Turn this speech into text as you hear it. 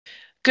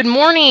Good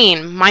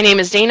morning. My name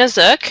is Dana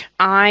Zook.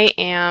 I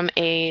am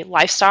a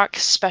livestock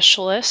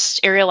specialist,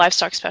 area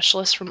livestock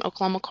specialist from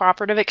Oklahoma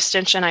Cooperative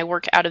Extension. I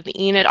work out of the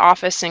Enid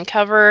office and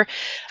cover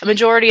a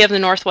majority of the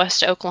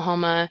Northwest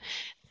Oklahoma.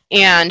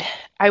 And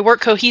I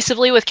work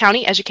cohesively with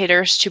county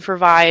educators to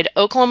provide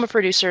Oklahoma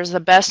producers the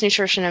best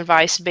nutrition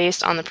advice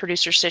based on the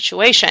producer's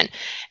situation.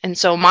 And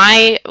so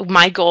my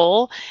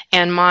goal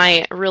and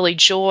my really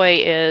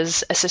joy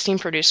is assisting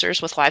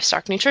producers with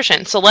livestock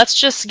nutrition. So let's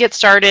just get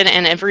started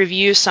and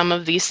review some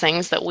of these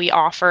things that we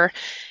offer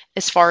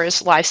as far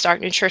as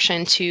livestock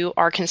nutrition to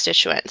our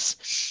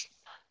constituents.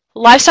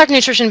 Livestock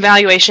nutrition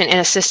evaluation and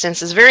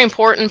assistance is a very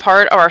important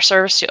part of our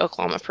service to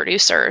Oklahoma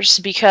producers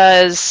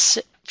because,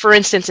 for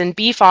instance, in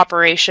beef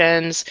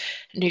operations,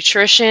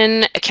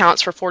 nutrition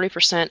accounts for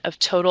 40% of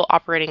total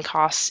operating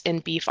costs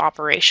in beef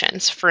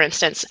operations, for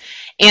instance.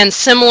 And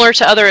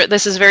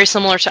this is very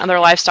similar to other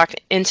livestock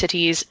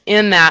entities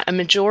in that a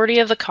majority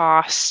of the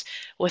costs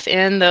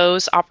within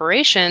those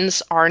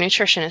operations are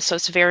nutritionists, so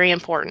it's very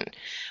important.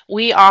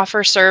 We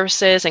offer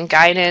services and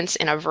guidance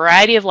in a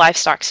variety of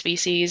livestock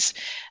species.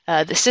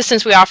 The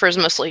assistance we offer is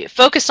mostly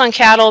focused on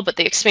cattle, but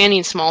the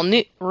expanding small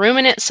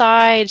ruminant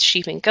side,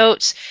 sheep and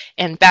goats,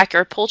 and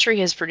backyard poultry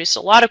has produced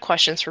a lot of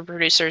questions for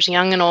producers,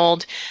 young and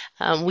old.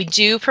 We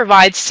do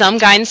provide some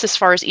guidance as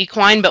far as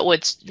equine, but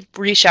would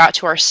reach out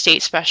to our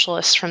state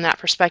specialists from that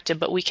perspective,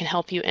 but we can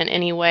help you in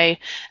any way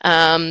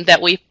that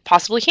we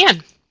possibly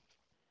can.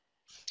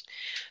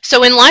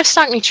 So in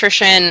livestock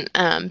nutrition,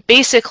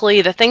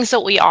 basically the things that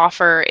we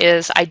offer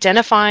is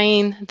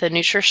identifying the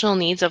nutritional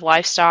needs of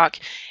livestock,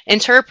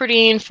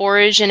 interpreting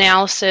forage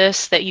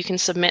analysis that you can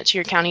submit to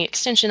your county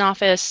extension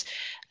office,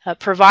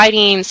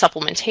 providing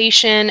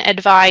supplementation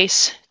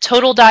advice,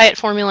 total diet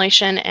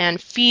formulation,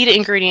 and feed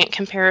ingredient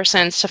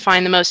comparisons to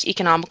find the most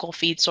economical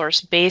feed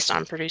source based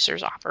on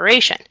producer's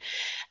operation.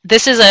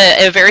 This is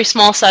a very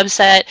small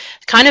subset,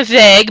 kind of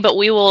vague, but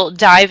we will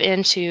dive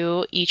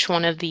into each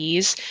one of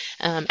these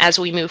as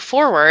we move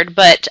forward,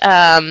 but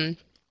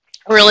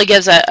really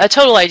gives a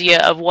total idea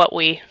of what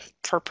we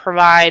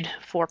provide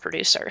for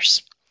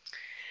producers.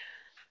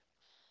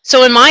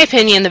 So in my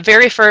opinion, the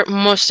very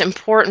most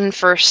important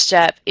first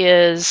step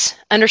is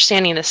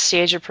understanding the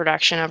stage of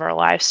production of our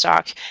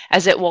livestock,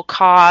 as it will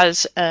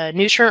cause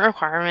nutrient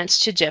requirements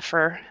to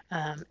differ.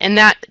 And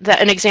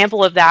an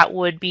example of that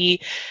would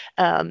be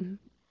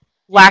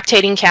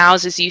lactating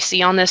cows, as you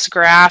see on this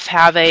graph,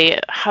 have a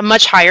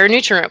much higher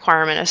nutrient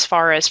requirement as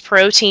far as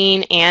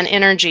protein and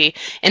energy.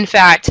 In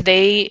fact,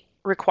 they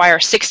require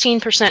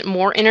 16%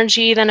 more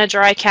energy than a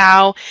dry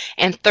cow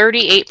and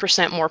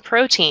 38% more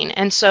protein.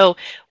 And so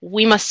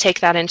we must take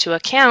that into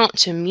account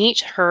to meet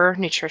her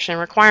nutrition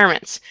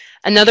requirements.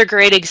 Another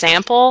great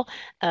example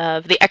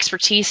of the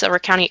expertise of our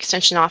county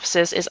extension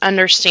offices is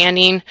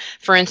understanding,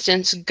 for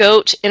instance,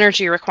 goat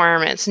energy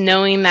requirements,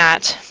 knowing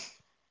that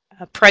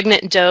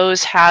pregnant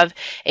does have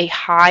a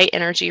high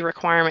energy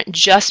requirement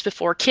just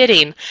before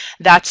kidding.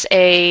 That's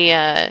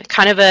a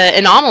kind of an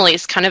anomaly.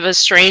 It's kind of a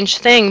strange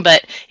thing,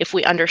 but if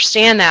we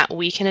understand that,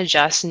 we can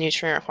adjust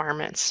nutrient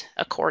requirements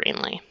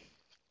accordingly.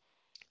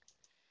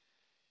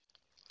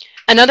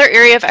 Another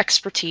area of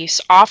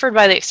expertise offered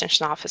by the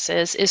extension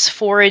offices is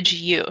forage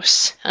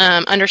use,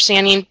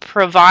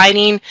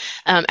 providing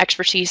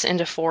expertise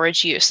into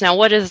forage use. Now,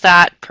 what does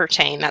that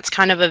pertain? That's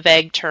kind of a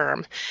vague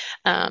term.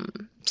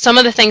 Some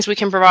of the things we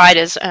can provide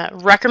is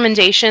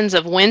recommendations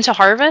of when to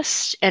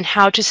harvest and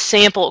how to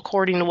sample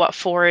according to what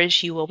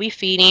forage you will be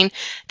feeding.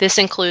 This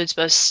includes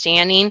both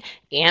standing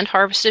and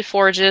harvested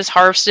forages.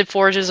 Harvested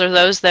forages are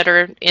those that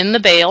are in the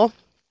bale.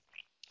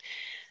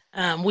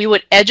 We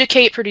would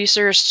educate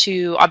producers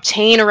to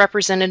obtain a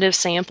representative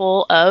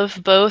sample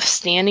of both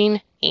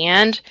standing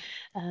and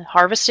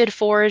harvested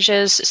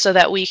forages so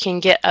that we can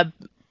get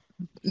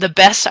the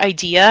best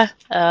idea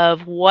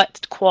of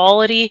what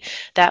quality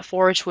that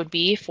forage would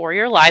be for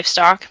your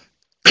livestock.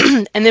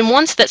 And then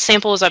once that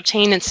sample is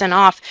obtained and sent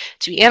off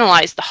to be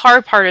analyzed, the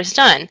hard part is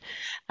done.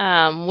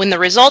 When the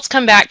results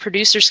come back,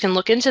 producers can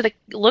look to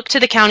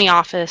the county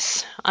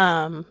office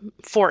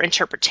for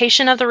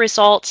interpretation of the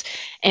results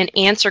and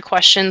answer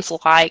questions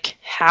like,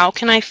 how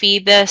can I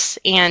feed this,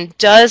 and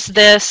does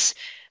this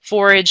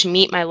forage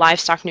meet my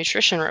livestock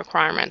nutrition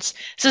requirements?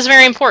 This is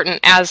very important,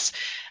 as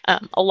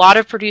a lot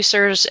of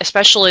producers,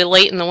 especially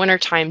late in the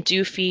wintertime,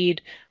 do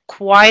feed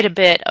quite a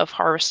bit of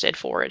harvested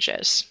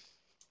forages.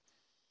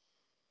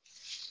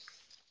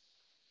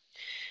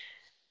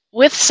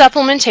 With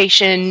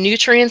supplementation,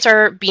 nutrients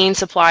are being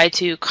supplied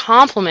to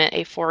complement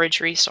a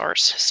forage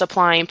resource,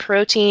 supplying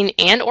protein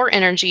and or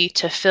energy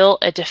to fill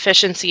a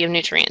deficiency of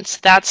nutrients.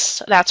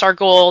 That's our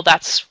goal.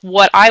 That's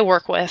what I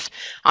work with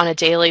on a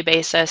daily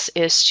basis,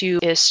 is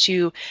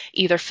to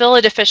either fill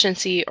a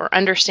deficiency or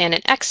understand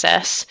an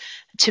excess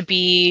to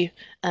be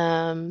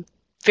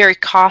very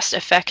cost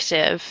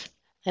effective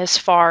as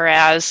far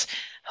as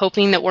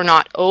hoping that we're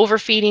not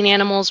overfeeding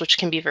animals, which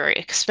can be very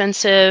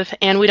expensive,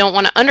 and we don't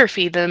want to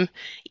underfeed them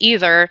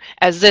either,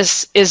 as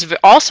this is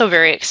also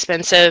very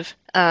expensive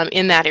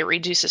in that it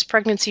reduces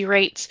pregnancy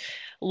rates.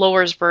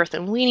 lowers birth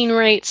and weaning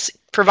rates,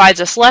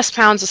 provides us less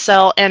pounds to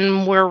sell,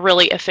 and we're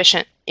really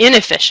inefficient,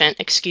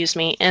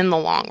 in the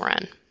long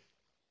run.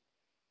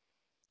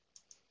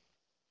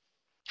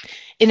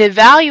 In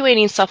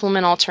evaluating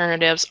supplement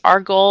alternatives,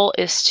 our goal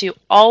is to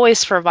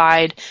always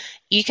provide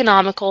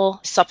economical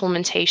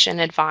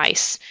supplementation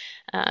advice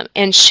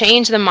and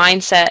change the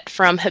mindset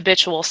from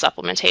habitual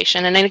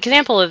supplementation. And an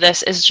example of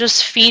this is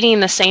just feeding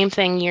the same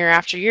thing year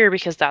after year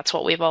because that's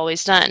what we've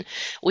always done.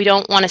 We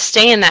don't want to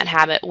stay in that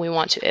habit. We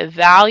want to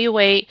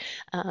evaluate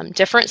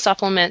different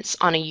supplements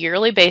on a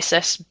yearly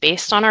basis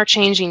based on our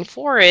changing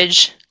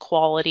forage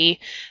quality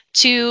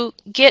to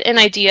get an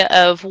idea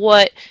of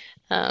what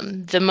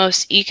the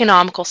most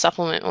economical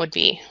supplement would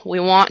be. We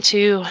want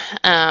to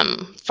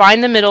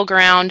find the middle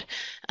ground,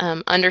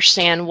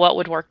 understand what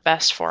would work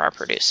best for our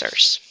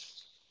producers.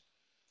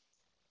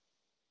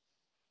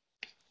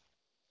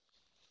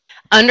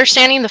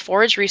 Understanding the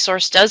forage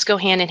resource does go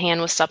hand in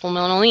hand with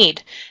supplemental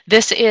need.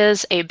 This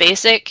is a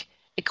basic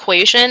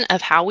equation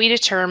of how we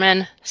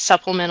determine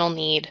supplemental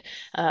need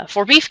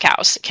for beef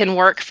cows. It can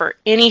work for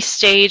any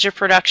stage of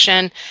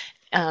production,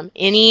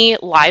 any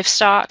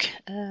livestock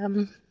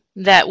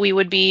that we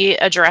would be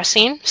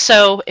addressing.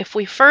 So if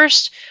we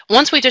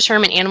once we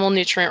determine animal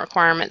nutrient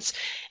requirements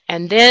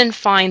and then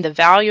find the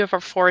value of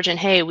our forage and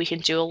hay, we can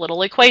do a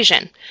little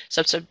equation.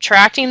 So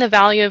subtracting the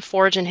value of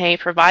forage and hay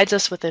provides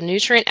us with a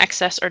nutrient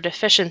excess or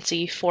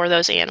deficiency for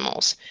those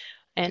animals.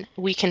 And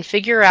we can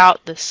figure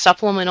out the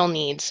supplemental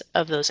needs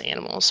of those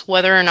animals,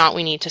 whether or not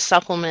we need to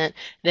supplement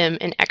them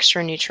an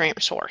extra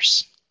nutrient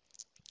source.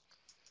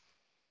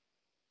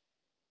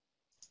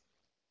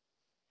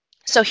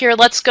 So here,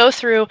 let's go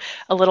through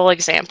a little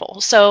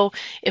example. So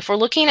if we're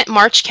looking at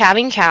March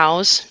calving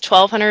cows,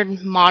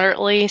 1,200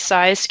 moderately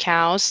sized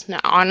cows.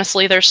 Now,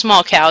 honestly, they're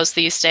small cows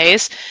these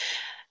days.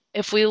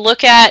 If we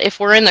look at, if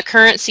we're in the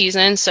current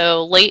season,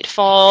 so late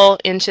fall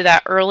into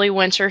that early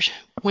winter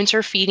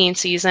feeding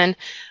season,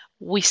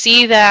 we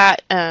see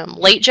that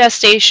late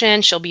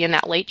gestation, she'll be in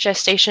that late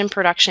gestation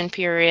production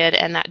period,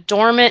 and that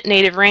dormant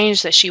native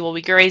range that she will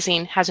be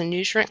grazing has a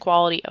nutrient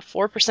quality of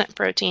 4%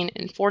 protein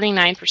and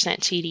 49%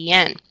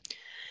 TDN.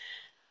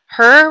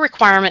 Her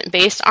requirement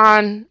based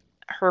on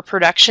her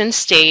production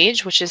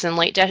stage, which is in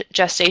late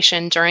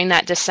gestation during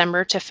that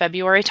December to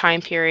February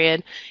time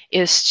period,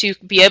 is to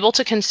be able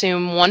to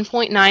consume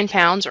 1.9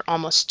 pounds or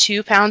almost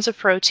 2 pounds of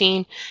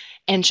protein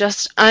and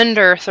just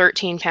under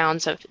 13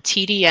 pounds of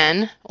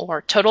TDN,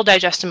 or total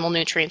digestible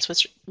nutrients,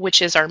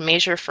 which is our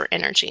measure for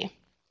energy.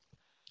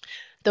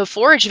 The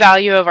forage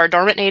value of our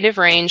dormant native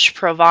range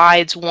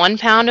provides 1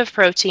 pound of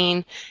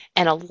protein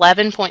and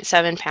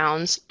 11.7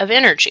 pounds of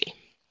energy.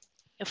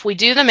 If we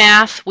do the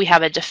math, we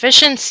have a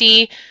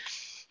deficiency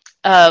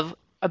of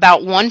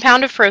about 1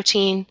 pound of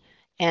protein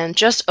and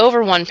just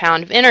over 1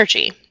 pound of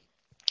energy.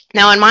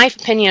 Now, in my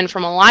opinion,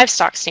 from a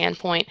livestock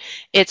standpoint,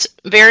 it's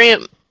very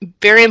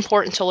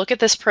important to look at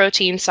this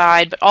protein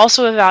side, but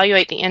also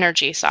evaluate the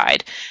energy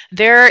side.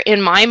 They're, in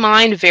my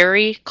mind,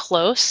 very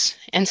close,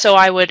 and so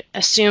I would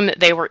assume that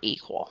they were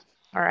equal.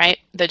 All right,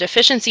 the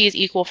deficiency is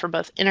equal for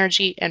both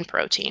energy and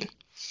protein.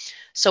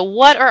 So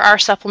what are our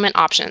supplement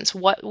options?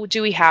 What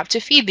do we have to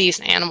feed these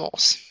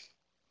animals?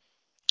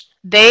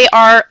 They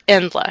are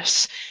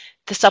endless.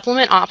 The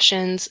supplement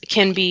options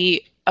can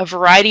be a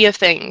variety of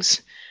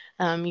things.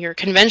 Your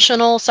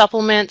conventional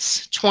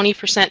supplements,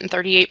 20% and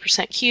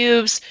 38%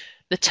 cubes,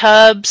 the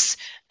tubs,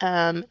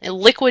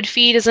 liquid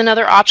feed is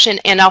another option,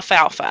 and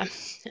alfalfa.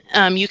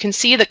 You can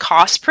see the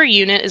cost per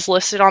unit is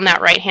listed on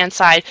that right-hand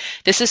side.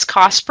 This is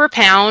cost per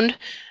pound.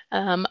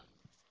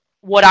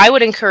 What I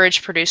would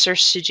encourage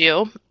producers to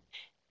do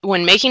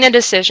when making a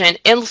decision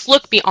is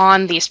look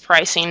beyond these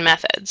pricing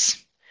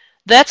methods.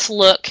 Let's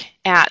look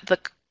at the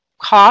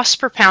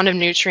cost per pound of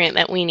nutrient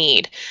that we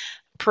need.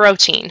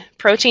 Protein.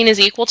 Protein is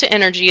equal to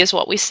energy is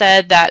what we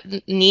said. That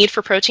need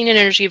for protein and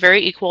energy are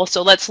very equal.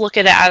 So let's look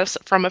at it as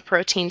from a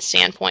protein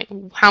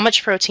standpoint. How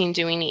much protein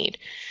do we need?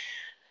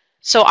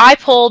 So I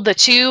pulled the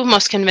two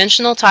most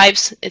conventional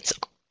types. It's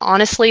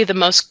honestly the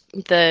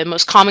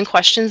most common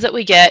questions that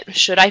we get.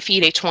 Should I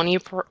feed a 20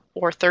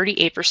 or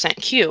 38%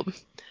 cube?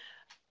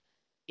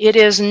 It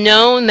is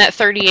known that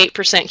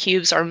 38%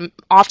 cubes are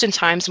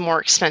oftentimes more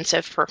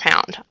expensive per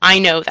pound. I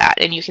know that,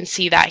 and you can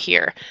see that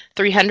here,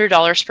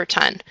 $300 per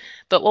ton.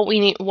 But what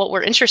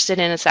we're interested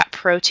in is that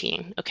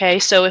protein. Okay,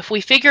 so if we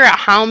figure out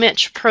how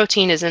much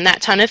protein is in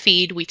that ton of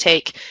feed, we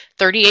take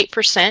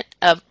 38%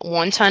 of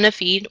 1 ton of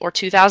feed, or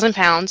 2,000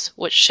 pounds,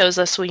 which shows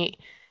us we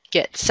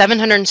get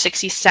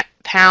 760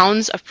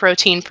 pounds of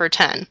protein per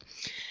ton.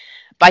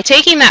 By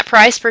taking that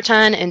price per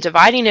ton and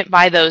dividing it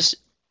by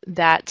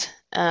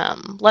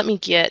let me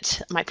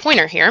get my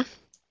pointer here,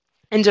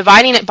 and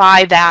dividing it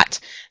by that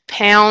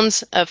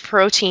pounds of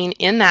protein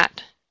in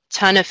that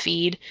ton of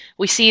feed,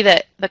 we see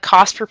that the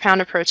cost per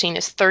pound of protein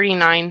is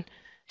 39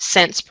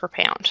 cents per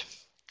pound.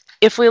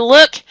 If we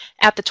look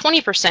at the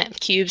 20%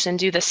 cubes and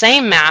do the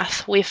same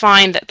math, we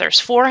find that there's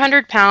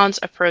 400 pounds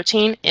of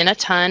protein in a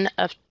ton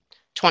of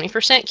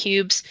 20%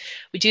 cubes.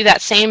 We do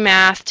that same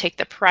math, take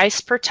the price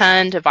per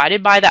ton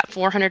divided by that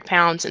 400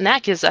 pounds, and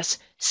that gives us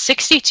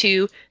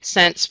 62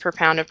 cents per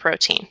pound of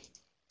protein.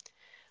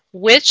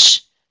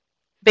 Which,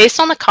 based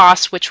on the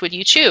cost, which would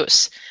you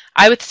choose?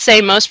 I would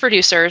say most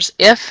producers,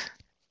 if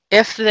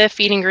the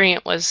feed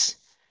ingredient was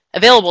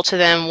available to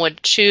them,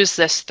 would choose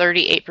this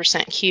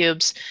 38%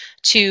 cubes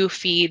to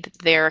feed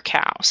their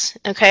cows.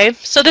 Okay,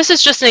 so this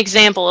is just an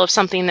example of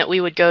something that we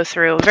would go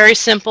through. Very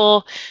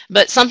simple,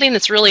 but something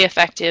that's really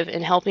effective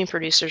in helping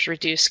producers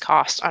reduce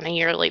costs on a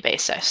yearly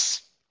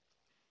basis.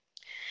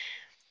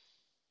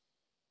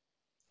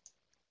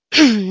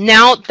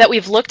 Now that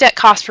we've looked at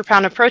cost per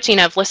pound of protein,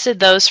 I've listed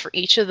those for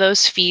each of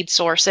those feed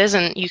sources,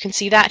 and you can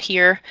see that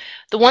here.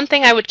 The one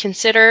thing I would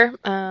consider,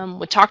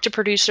 would talk to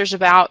producers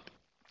about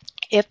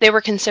if they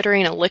were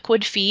considering a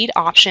liquid feed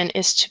option,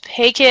 is to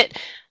take it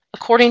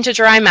according to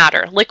dry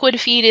matter. Liquid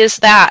feed is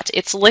that.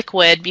 It's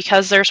liquid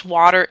because there's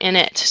water in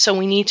it. So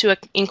we need to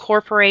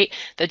incorporate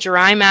the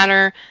dry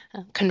matter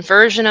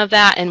conversion of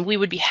that, and we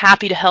would be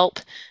happy to help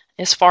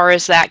as far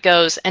as that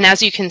goes. And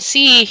as you can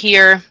see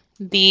here,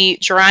 the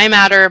dry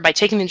matter, by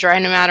taking the dry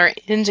matter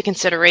into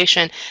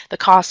consideration, the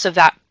cost of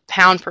that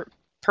pound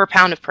per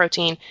pound of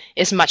protein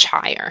is much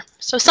higher.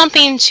 So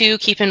something to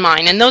keep in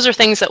mind, and those are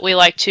things that we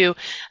like to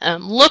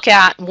look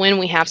at when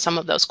we have some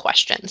of those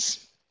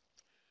questions.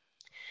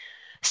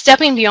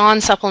 Stepping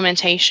beyond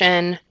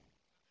supplementation,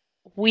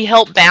 we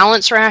help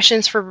balance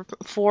rations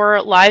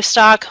for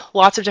livestock,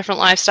 lots of different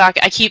livestock.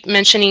 I keep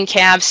mentioning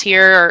calves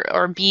here,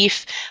 or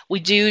beef. We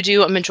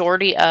do a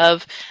majority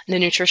of the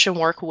nutrition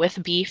work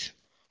with beef,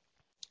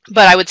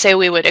 but I would say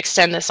we would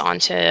extend this on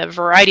to a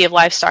variety of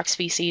livestock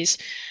species.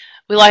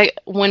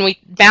 When we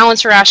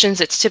balance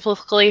rations, it's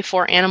typically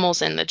for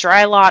animals in the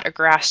dry lot or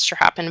grass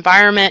trap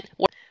environment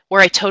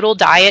where a total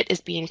diet is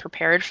being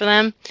prepared for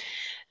them.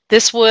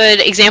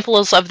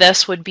 Examples of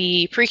this would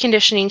be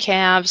preconditioning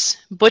calves,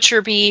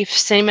 butcher beef,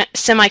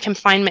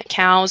 semi-confinement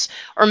cows,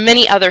 or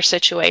many other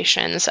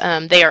situations.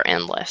 They are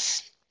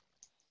endless.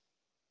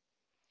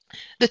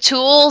 The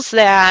tools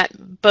that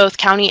both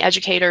county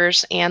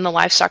educators and the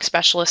livestock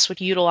specialists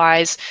would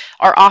utilize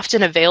are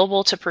often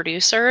available to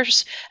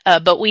producers,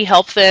 but we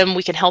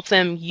can help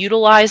them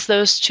utilize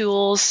those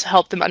tools,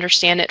 help them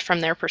understand it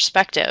from their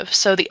perspective.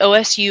 So the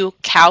OSU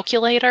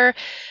calculator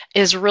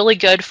is really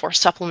good for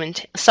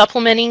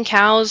supplementing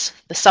cows,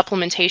 the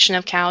supplementation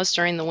of cows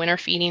during the winter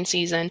feeding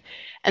season,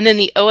 and then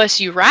the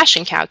OSU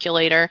ration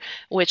calculator,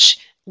 which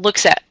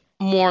looks at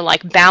more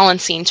like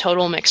balancing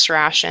total mixed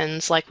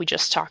rations like we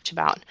just talked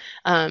about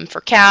for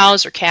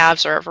cows or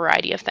calves or a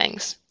variety of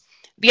things.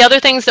 The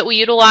other things that we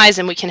utilize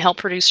and we can help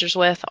producers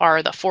with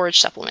are the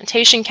forage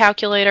supplementation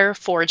calculator,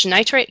 forage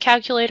nitrate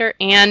calculator,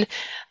 and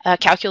a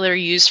calculator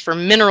used for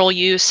mineral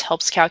use,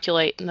 helps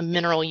calculate the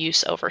mineral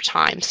use over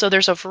time. So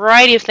there's a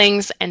variety of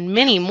things and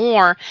many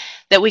more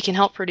that we can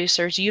help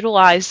producers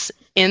utilize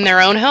in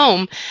their own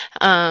home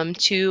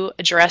to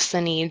address the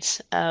needs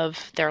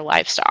of their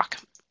livestock.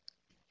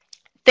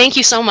 Thank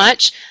you so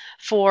much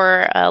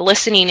for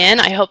listening in.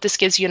 I hope this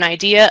gives you an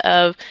idea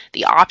of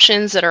the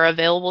options that are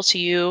available to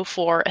you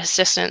for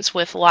assistance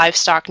with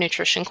livestock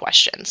nutrition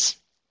questions.